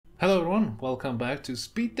Hello everyone, welcome back to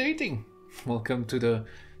Speed Dating. Welcome to the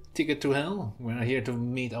Ticket to Hell. We're here to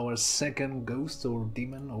meet our second ghost or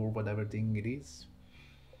demon or whatever thing it is.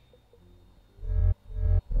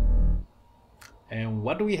 And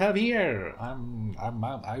what do we have here? I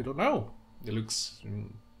don't know. It looks...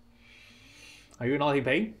 Are you not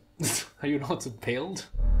impaled? Are you not impaled?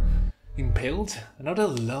 Impaled? Another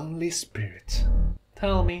lonely spirit.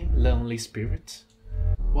 Tell me, lonely spirit,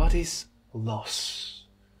 what is loss?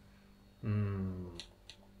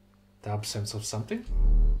 The absence of something?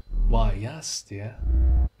 Why, yes, dear.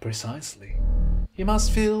 Precisely. You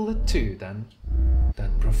must feel it too, then.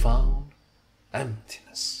 That profound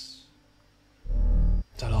emptiness.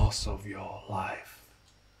 The loss of your life.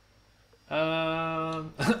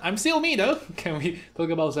 I'm still me, though. Can we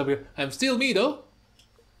talk about something? I'm still me, though.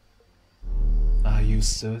 Are you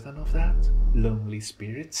certain of that, lonely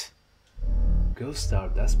spirit? Ghosts are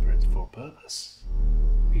desperate for purpose.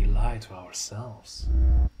 We lie to ourselves,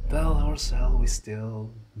 tell ourselves we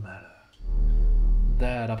still matter,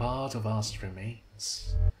 that a part of us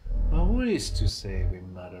remains. But who is to say we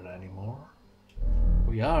matter anymore?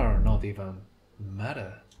 We are not even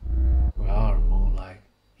matter, we are more like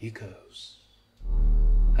echoes,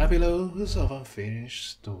 epilogues of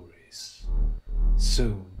unfinished stories.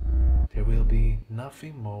 Soon there will be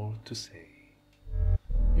nothing more to say.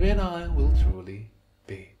 You and I will truly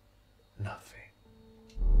be nothing.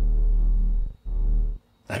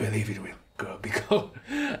 I believe it will go because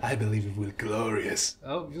I believe it will glorious.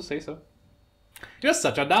 Oh, you say so. You're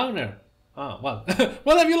such a downer. Oh, well.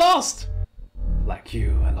 What have you lost? Like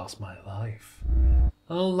you, I lost my life.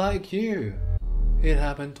 Oh, like you. It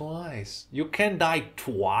happened twice. You can die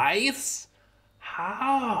twice?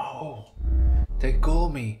 How? They call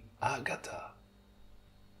me Agatha.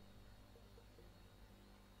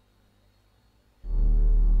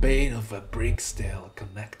 Bane of a Bricksdale,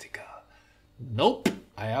 Connecticut. Nope,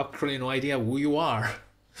 I have actually no idea who you are.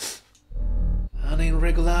 An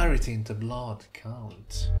irregularity in the blood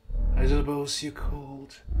count. I suppose you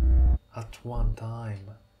could, at one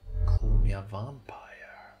time, call me a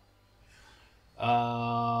vampire.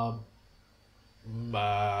 I'm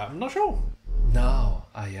not sure. No,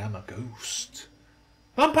 I am a ghost.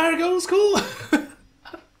 Vampire ghost, cool!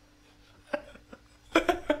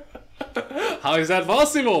 How is that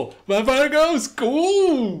possible? Vampire ghost,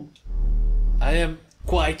 cool! I am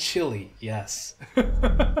quite chilly, yes.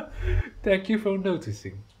 Thank you for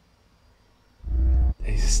noticing.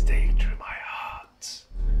 There's a stake through my heart.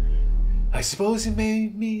 I suppose it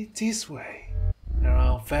made me this way. There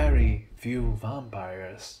are very few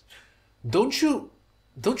vampires. Don't you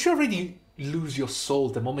already lose your soul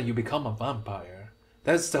the moment you become a vampire?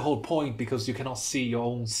 That's the whole point, because you cannot see your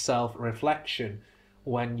own self-reflection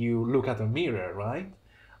when you look at a mirror, right?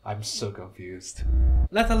 I'm so confused.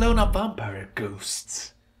 Let alone a vampire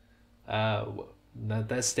ghost.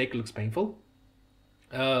 That stake looks painful.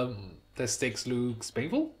 That stake looks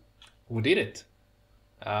painful? Who did it?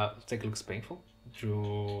 Stake looks painful.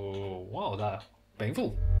 Wow, that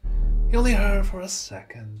painful. You only heard for a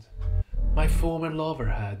second. My former lover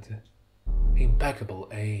had impeccable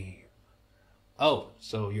aim. Oh,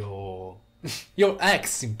 so your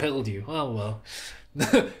ex impaled you. Oh well.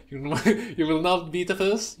 You will not be the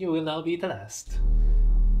first, you will not be the last.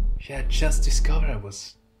 She had just discovered I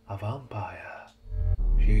was a vampire.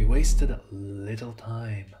 She wasted a little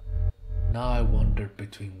time. Now I wandered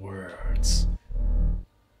between words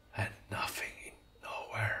and nothing in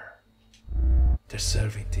nowhere.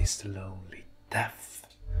 Deserving this lonely death.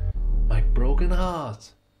 My broken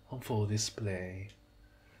heart on full display.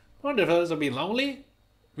 Wonder if others will be lonely?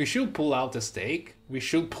 We should pull out the stake. We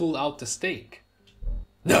should pull out the stake.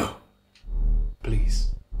 No!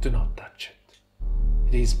 Please, do not touch it.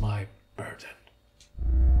 It is my burden.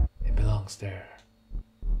 It belongs there.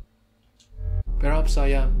 Perhaps I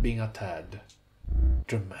am being a tad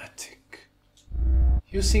dramatic.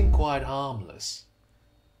 You seem quite harmless.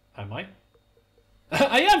 Am I?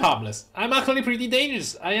 I am harmless. I'm actually pretty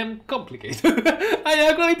dangerous. I am complicated. I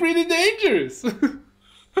am actually pretty dangerous.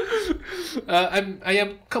 I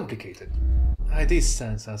am complicated. I did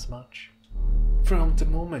sense as much. From the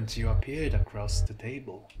moment you appeared across the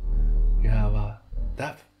table, you have a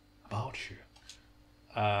depth about you.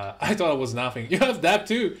 I thought I was nothing. You have depth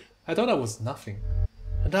too. I thought I was nothing.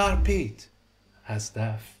 And I repeat, has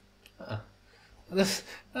depth. That's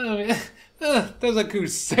a good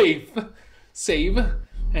save,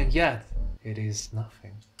 and yet it is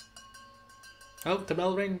nothing. Oh, the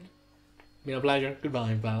bell ring. Been a pleasure.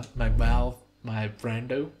 Goodbye, my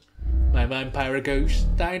friendo, my vampire ghost.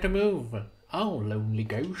 Time to move. Oh, lonely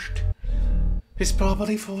ghost. It's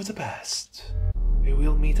probably for the best. We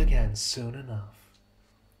will meet again soon enough.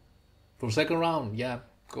 For second round, yeah,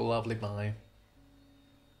 go lovely, bye.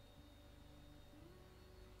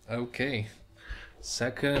 Okay,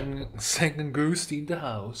 second ghost in the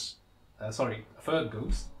house. Sorry, third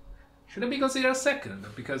ghost. Shouldn't be considered second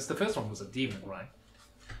because the first one was a demon, right?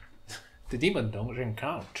 The demon don't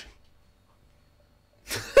count.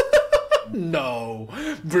 No,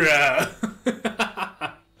 bruh.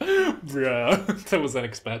 Bruh, that was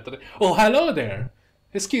unexpected. Oh, hello there.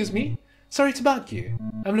 Excuse me. Sorry to bug you.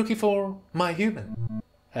 I'm looking for my human.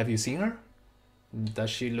 Have you seen her? Does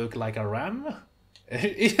she look like a ram?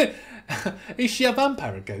 Is she a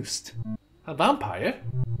vampire ghost? A vampire?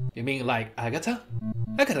 You mean like Agatha?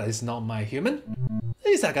 Agatha is not my human.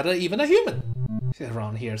 Is Agatha even a human? She's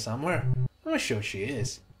around here somewhere. I'm sure she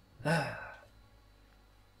is. My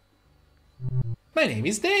name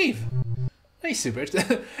is Dave. It's super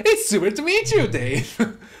to meet you,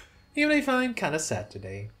 Dave. Even if I'm kinda sad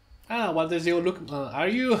today. What does your look? Are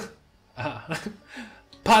you?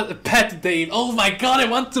 Pet Dave. Oh my god, I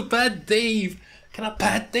want to pet Dave. Can I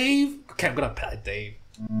pet Dave? Okay, I'm gonna pet Dave.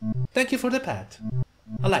 Thank you for the pet.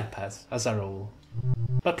 I like pets as a rule.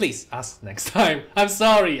 But please ask next time. I'm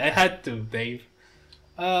sorry, I had to, Dave.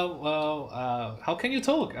 How can you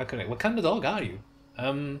talk? Okay, what kind of dog are you?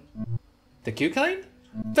 The cute kind?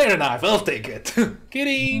 Fair enough, I'll take it.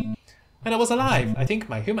 Kitty! When I was alive, I think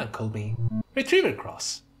my human called me Retriever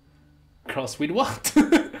Cross. Cross with what?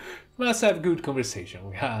 Must have good conversation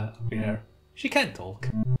with her. She can't talk.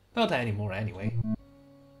 Not anymore anyway.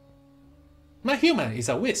 My human is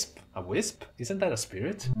a wisp. A wisp? Isn't that a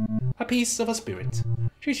spirit? A piece of a spirit.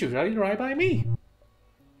 She's usually right by me.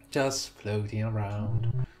 Just floating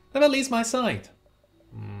around. Never leaves my side.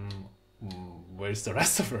 Where's the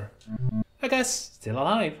rest of her? I guess still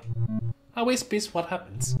alive. A wisp is what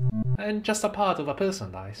happens. And just a part of a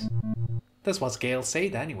person dies. That's what Gale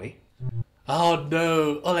said anyway. Oh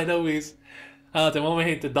no, all I know is the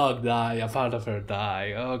moment the dog die, a part of her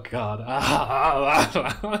die. Oh god.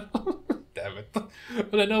 Damn it.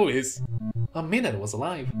 All I know is a minute was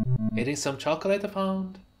alive. Eating some chocolate I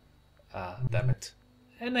found. Damn it.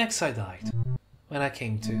 And next I died. When I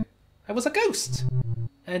came to, I was a ghost.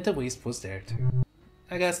 And the wisp was there too.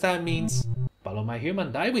 I guess that means follow my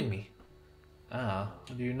human die with me.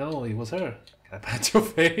 Do you know it was her? Can I pat your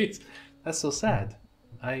face? That's so sad.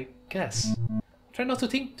 I guess. Try not to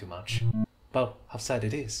think too much. But how sad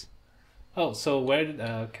it is. Oh, so where did,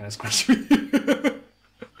 can I scratch you?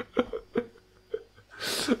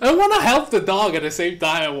 I wanna help the dog at the same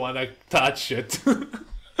time I wanna touch it.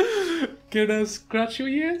 Can I scratch your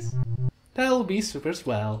ears? That'll be super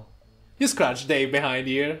swell. You scratch Dave behind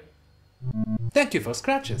here. Thank you for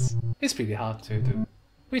scratches. It's pretty hard to do.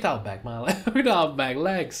 Without back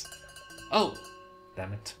legs. Oh,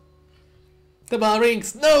 damn it. The bell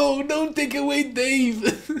rings. No, don't take away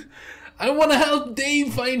Dave. I wanna help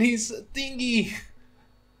Dave find his thingy.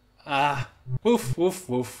 Woof, woof,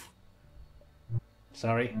 woof.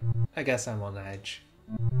 Sorry, I guess I'm on edge.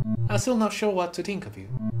 I'm still not sure what to think of you.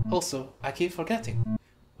 Also, I keep forgetting.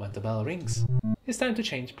 When the bell rings, it's time to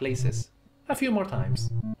change places. A few more times.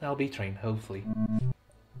 I'll be trained, hopefully.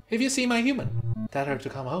 If you see my human, tell her to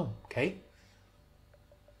come home, okay?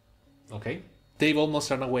 Okay. Dave almost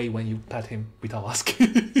ran away when you pat him without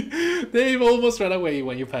asking. Dave almost ran away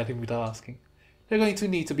when you pat him without asking. You're going to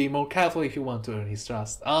need to be more careful if you want to earn his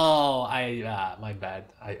trust. Oh, my bad.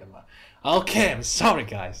 Okay, I'm sorry,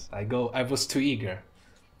 guys. I was too eager.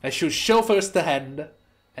 I should show first the hand,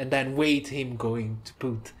 and then wait him going to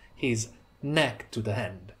put his neck to the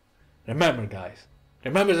hand. Remember, guys.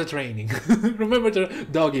 Remember the training. Remember the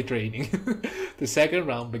doggy training. The second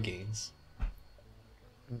round begins.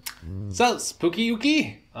 So, Spooky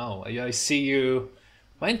Yuki. Oh, I see you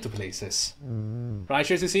went to places. Right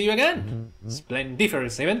here to see you again.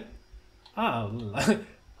 Splendiferous, even.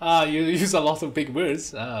 You use a lot of big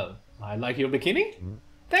words. I like your bikini.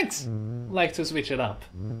 Thanks. Like to switch it up.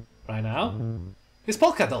 Right now? It's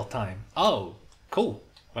polka dot time. Oh, cool.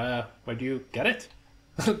 Where do you get it?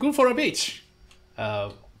 Good for a beach.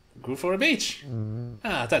 Good for a beach.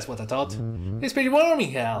 That's what I thought. It's pretty warm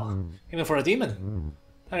in hell. Even for a demon.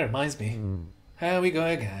 That reminds me. Here we go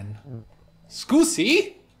again.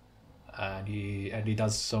 Scusi? And he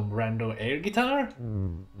does some random air guitar.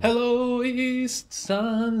 Hello, East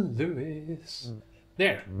St. Louis.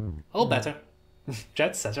 There. All better.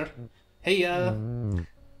 Jet setter. Hey,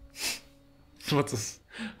 what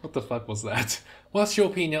the fuck was that? What's your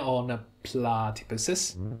opinion on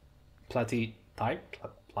platypuses? Platytype?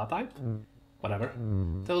 Whatever.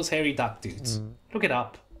 Those hairy duck dudes. Look it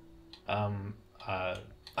up. I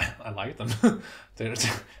like them.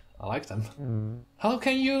 I like them. How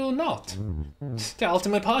can you not? The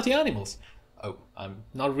ultimate party animals. Oh,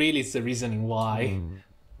 not really the reasoning why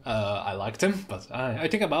I like them, but I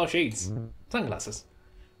think about shades. Sunglasses.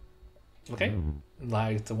 Okay,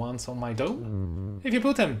 like the ones on my dome. If you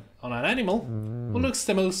put them on an animal, who looks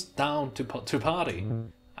the most down to party?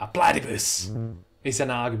 A platypus! It's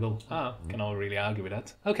inarguable. Cannot really argue with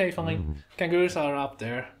that. Okay, fine. Kangaroos are up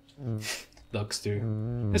there. Dogs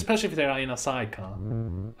too. Especially if they are in a sidecar.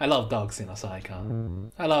 I love dogs in a sidecar.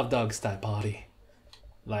 I love dogs that party.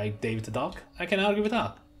 Like Dave the dog? I can argue with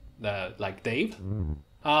that. Like Dave?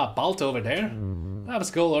 Bolt over there? That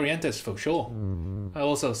was goal-oriented for sure. I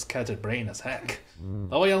also scattered brain as heck.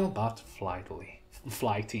 Loyal but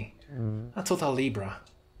flighty. A total Libra.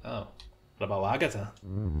 Oh. What about Agatha?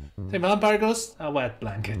 The vampire ghost? A wet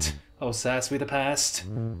blanket. Obsessed with the past.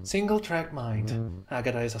 Single track mind.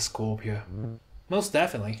 Agatha is a Scorpio. Most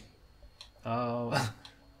definitely. Oh,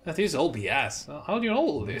 that is all BS. How do you know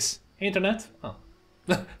all this? Internet? Oh.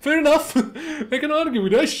 Fair enough. I can argue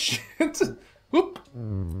with that shit. Whoop.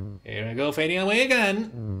 Here I go fading away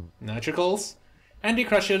again. Naturals. And the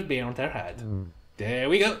crusher beyond their head. There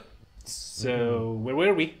we go. So, where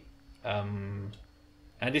were we?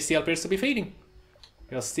 And this still appears to be fading.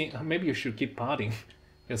 Maybe you should keep partying.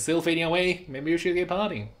 You're still fading away. Maybe you should keep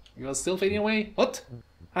partying. You're still fading away. What?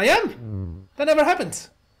 I am? That never happened.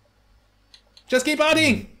 Just keep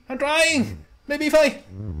partying. I'm trying. Maybe if I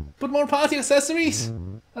put more party accessories.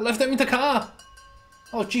 I left them in the car.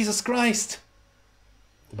 Oh, Jesus Christ.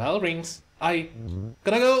 The bell rings. I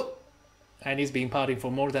gotta go. And he's been partying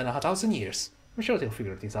for more than 1,000 years. I'm sure they'll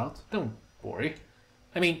figure this out. Don't worry.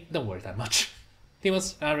 I mean, don't worry that much.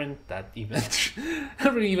 Demons aren't that even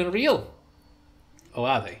aren't even real. Oh,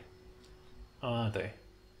 are they? Are they?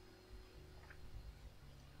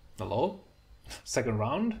 Hello? Second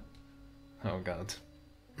round? Oh god.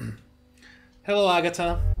 Hello,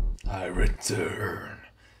 Agatha. I return.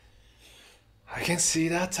 I can see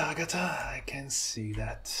that, Agatha. I can see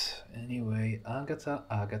that. Anyway, Agatha.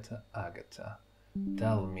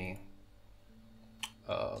 Tell me.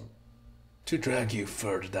 To drag you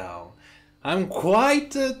further down. I'm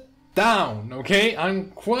quite down, okay? I'm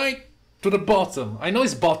quite to the bottom. I know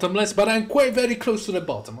it's bottomless, but I'm quite very close to the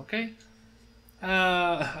bottom, okay?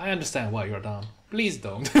 I understand why you're down. Please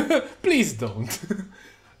don't. Please don't.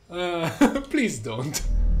 Please don't.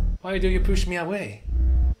 Why do you push me away?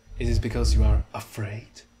 Is it because you are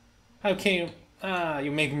afraid? How came...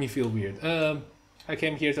 you make me feel weird. I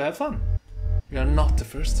came here to have fun. You are not the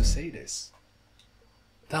first to say this.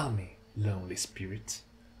 Tell me, lonely spirit.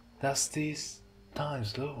 Does these time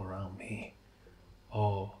slow around me?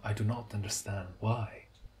 Oh, I do not understand why.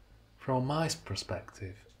 From my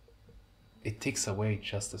perspective, it ticks away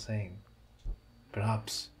just the same.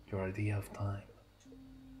 Perhaps your idea of time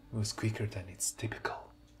moves quicker than it's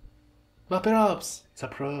typical. But perhaps it's a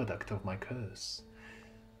product of my curse.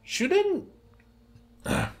 Shouldn't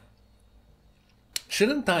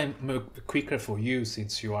time move quicker for you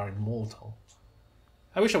since you are immortal?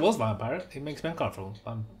 I wish I was vampire. It makes me uncomfortable.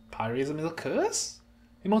 Vampirism is a curse?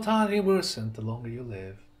 Immortality worsens the longer you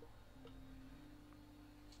live.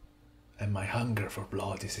 And my hunger for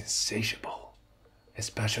blood is insatiable.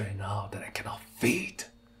 Especially now that I cannot feed.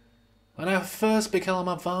 When I first became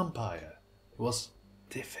a vampire, it was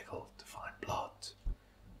difficult to find blood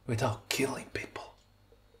without killing people.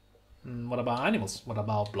 What about animals? What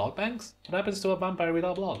about blood banks? What happens to a vampire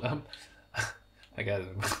without blood? I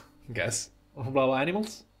guess. What about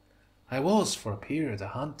animals? I was for a period a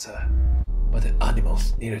hunter, but the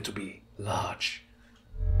animals needed to be large.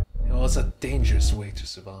 It was a dangerous way to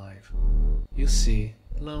survive. You see,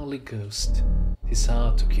 lonely ghost, it's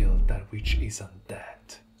hard to kill that which is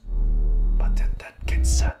undead. But then that can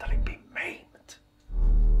certainly be maimed.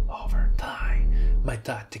 Over time, my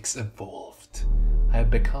tactics evolved. I have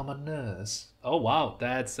become a nurse. Oh wow,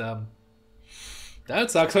 that's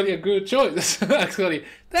actually a good choice. Actually,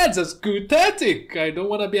 that's a good tactic. I don't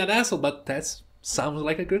want to be an asshole, but that sounds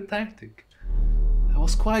like a good tactic. I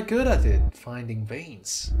was quite good at it, finding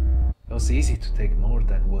veins. It was easy to take more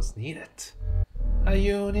than was needed. A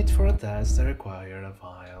unit for a task that required a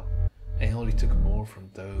vial. I only took more from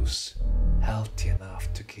those healthy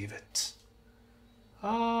enough to give it.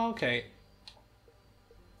 Okay.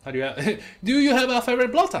 How do you have, do you have a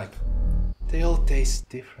favorite blood type? They all taste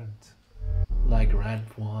different. Like red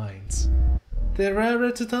wines. The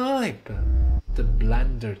rarer to type, the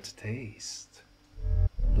blander to taste.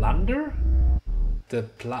 Blander? The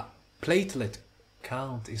platelet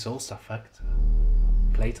count is also a factor.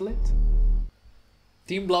 Platelet?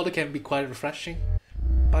 Team blood can be quite refreshing,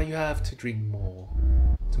 but you have to drink more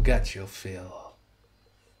to get your fill.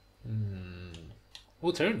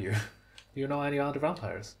 Who turned you? Do you know any other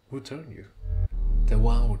vampires? Who turned you? The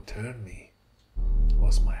one who turned me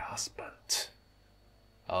was my husband.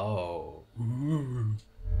 Oh.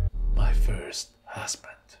 My first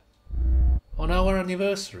husband. On our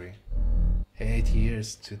anniversary, 8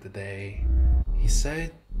 years to the day, he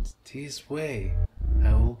said this way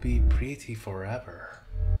I will be pretty forever.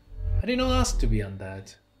 I did not ask to be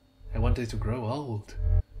undead. I wanted to grow old.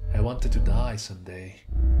 I wanted to die someday.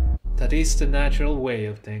 That is the natural way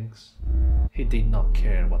of things. He did not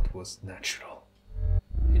care what was natural.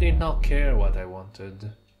 He did not care what I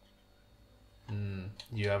wanted.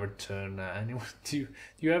 You ever turn anyone? Do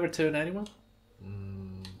you ever turn anyone?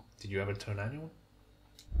 Did you ever turn anyone?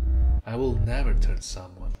 I will never turn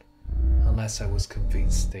someone unless I was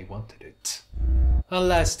convinced they wanted it.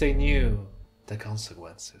 Unless they knew the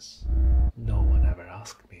consequences. No one ever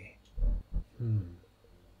asked me.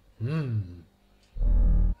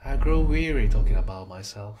 I grow weary talking about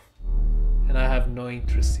myself, and I have no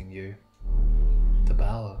interest in you. The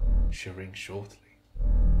bell should ring shortly.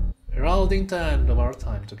 Heralding the end of our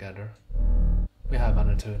time together. We have an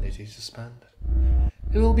eternity to spend.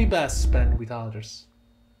 It will be best spent with others.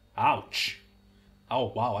 Ouch!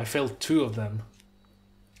 Oh wow, I failed 2 of them.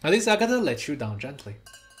 At least Agatha let you down gently.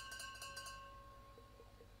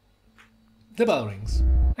 The bell rings.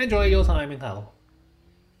 Enjoy your time in hell.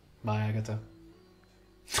 Bye, Agatha.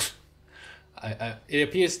 It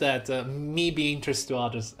appears that me being interested to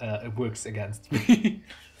others works against me.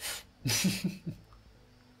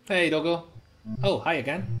 Hey, doggo. Oh, hi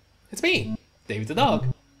again. It's me, David the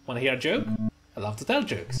dog. Wanna hear a joke? I love to tell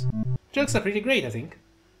jokes. Jokes are pretty great, I think.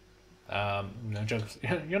 No jokes.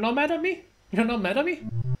 You're not mad at me? You're not mad at me?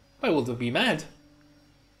 Why would you be mad?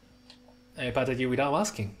 I patted you without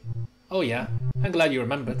asking. Oh yeah, I'm glad you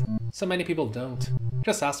remembered. So many people don't.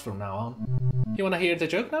 Just ask from now on. You wanna hear the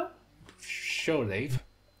joke now? Sure, Dave.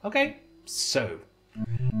 Okay, so.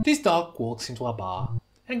 This dog walks into a bar.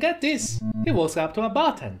 And get this, he walks up to a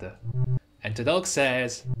bartender. And the dog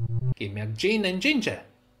says, "Give me a gin and ginger."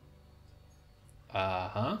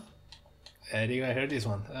 I think I heard this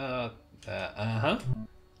one.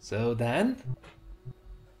 So then...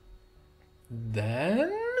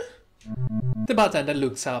 The bartender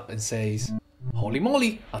looks up and says, "Holy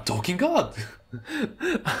moly, a talking god!"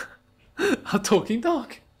 A talking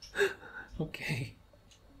dog. Okay.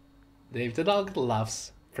 Dave the dog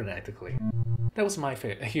laughs frenetically. That was my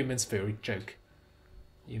human's favorite joke.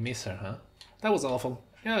 You miss her, huh? That was awful.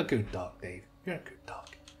 You're a good dog, Dave. You're a good dog.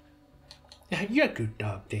 Yeah, you're a good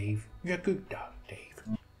dog, Dave. You're a good dog, Dave.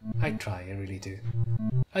 I try, I really do.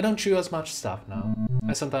 I don't chew as much stuff now.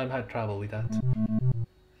 I sometimes had trouble with that.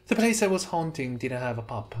 The place I was haunting didn't have a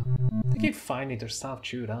pub. They keep finding their stuff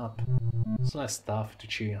chewed up. It's less stuff to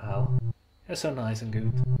chew in hell. You're so nice and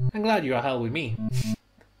good. I'm glad you're hell with me.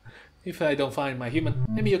 If I don't find my human,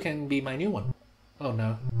 maybe you can be my new one. Oh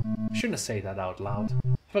no, I shouldn't say that out loud.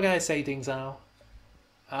 If I say things now.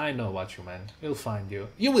 I know what you meant. You'll find you.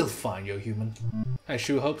 You will find your human. I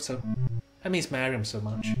sure hope so. I miss Mariam so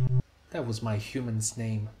much. That was my human's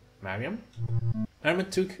name. Mariam? Mariam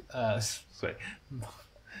took... sorry.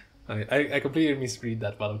 I completely misread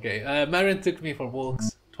that, but okay. Mariam took me for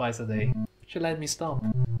walks twice a day. She let me stop.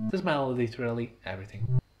 To smell literally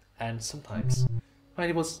everything. And sometimes, when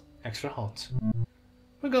it was extra hot,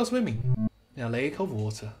 we go swimming in a lake of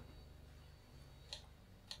water.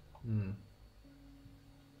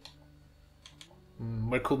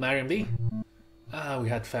 Where could Mariam be? We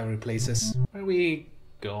had favorite places where we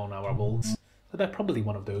go on our walks. So that's probably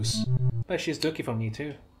one of those. But she's lucky for me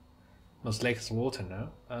too. Most lakes of water,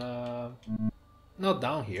 no? Not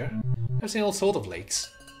down here. I've seen all sorts of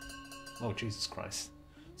lakes. Oh Jesus Christ.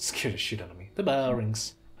 Scared the shit out of me. The bell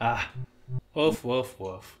rings. Woof woof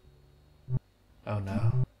woof. Oh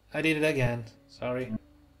no. I did it again. Sorry.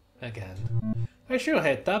 Again. I sure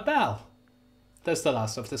hit that bell. That's the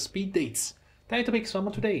last of the speed dates. Time to pick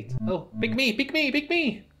someone to date. Oh, pick me, pick me, pick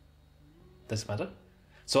me! Doesn't matter.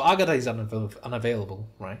 So Agatha is unavailable,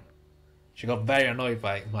 right? She got very annoyed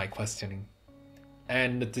by my questioning.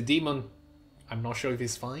 And the demon, I'm not sure if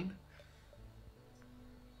he's fine.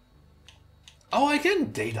 Oh, I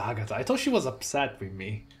can date Agatha. I thought she was upset with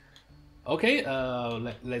me. Okay,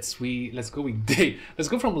 let's go with date. Let's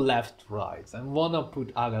go from left to right. I wanna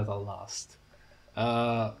put Agatha last.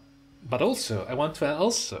 But also, I want to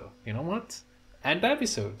also, you know what? End the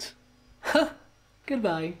episode.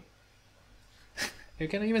 Goodbye. You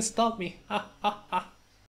can't even stop me. Ha ha ha.